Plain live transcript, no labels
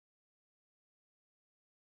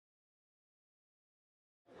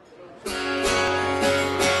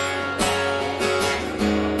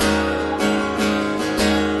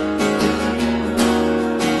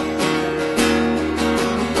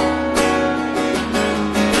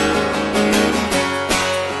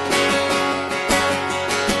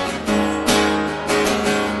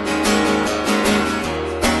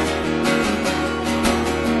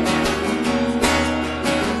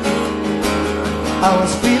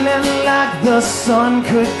feeling like the sun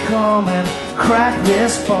could come and crack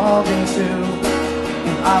this fog in two.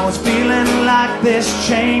 And I was feeling like this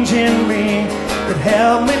change in me could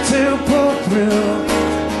help me to pull through.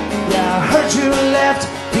 Yeah, I heard you left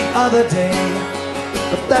the other day,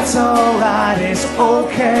 but that's alright, it's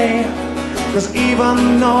okay. 'Cause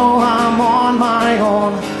even though I'm on my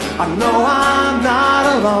own, I know I'm not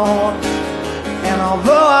alone. And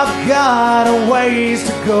although I've got a ways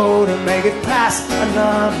to go to make it past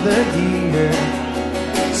another year,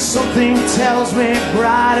 something tells me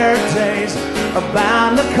brighter days are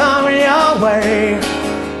bound to come your way.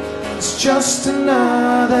 It's just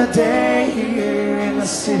another day here in the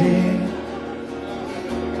city.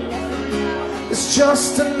 It's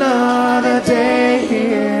just another day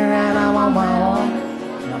here, and I'm on my own.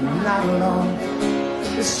 I'm not alone.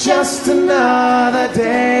 It's just another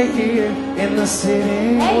day here in the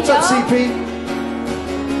city. Hey, what's up, CP?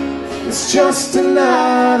 It's just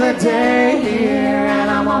another day here, and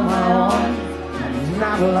I'm on my own. I'm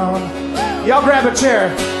not alone. Y'all grab a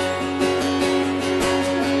chair.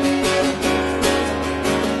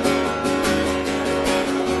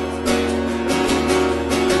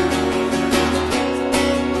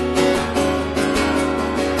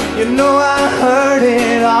 You know I heard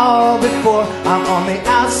it all before. I'm on the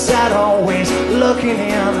outside, always looking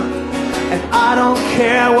in. And I don't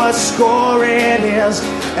care what score it is,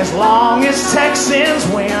 as long as Texans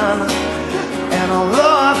win. And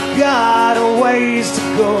although I've got a ways to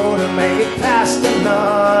go to make it past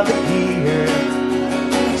another year,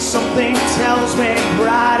 something tells me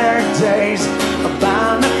brighter days are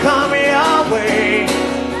bound to come your way.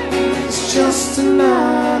 It's just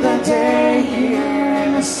another day here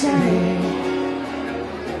in the city.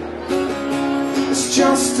 It's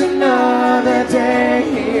just another day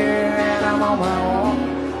here, and I'm on my own.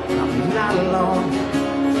 I'm not alone.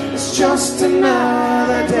 It's just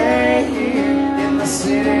another day here in the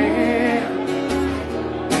city.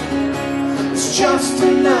 It's just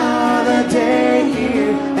another day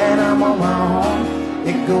here, and I'm on my own.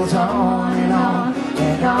 It goes on and on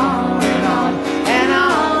and on and on and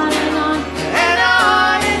on and on and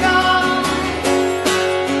on and on.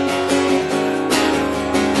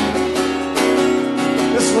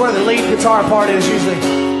 This is where the lead guitar part is usually.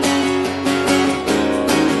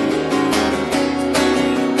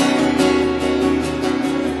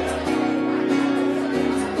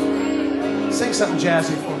 Sing something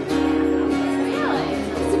jazzy for me. Really?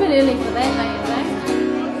 It's a bit early for that, don't you think?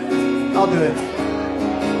 I'll do it.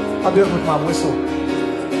 I'll do it with my whistle.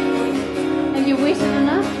 Have you waited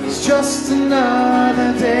enough? It's just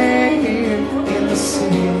another day here in the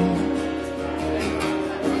city.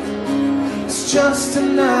 It's just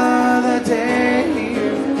another day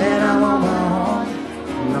here, and I'm on my own.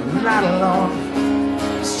 And I'm not alone.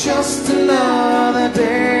 It's just another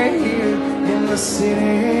day here in the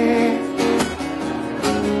city.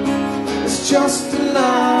 It's just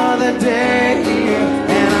another day here,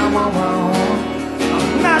 and I'm on my own.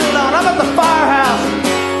 I'm not alone. I'm at the Firehouse.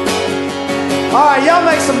 All right, y'all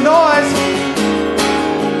make some noise.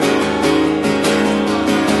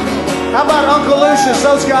 How about Uncle Lucius?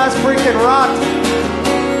 Those guys freaking rocked.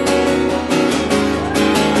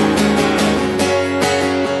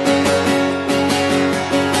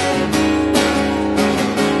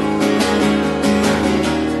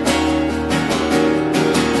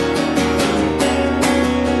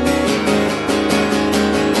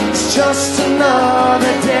 It's just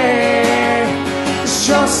another day. It's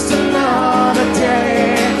just another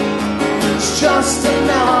day. It's just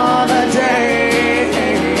another day.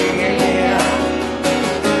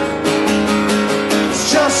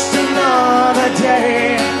 It's just another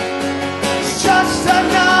day. It's just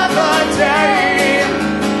another day.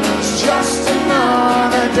 It's just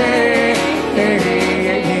another day.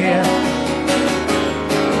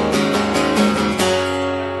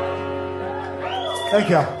 Thank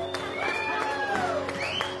you.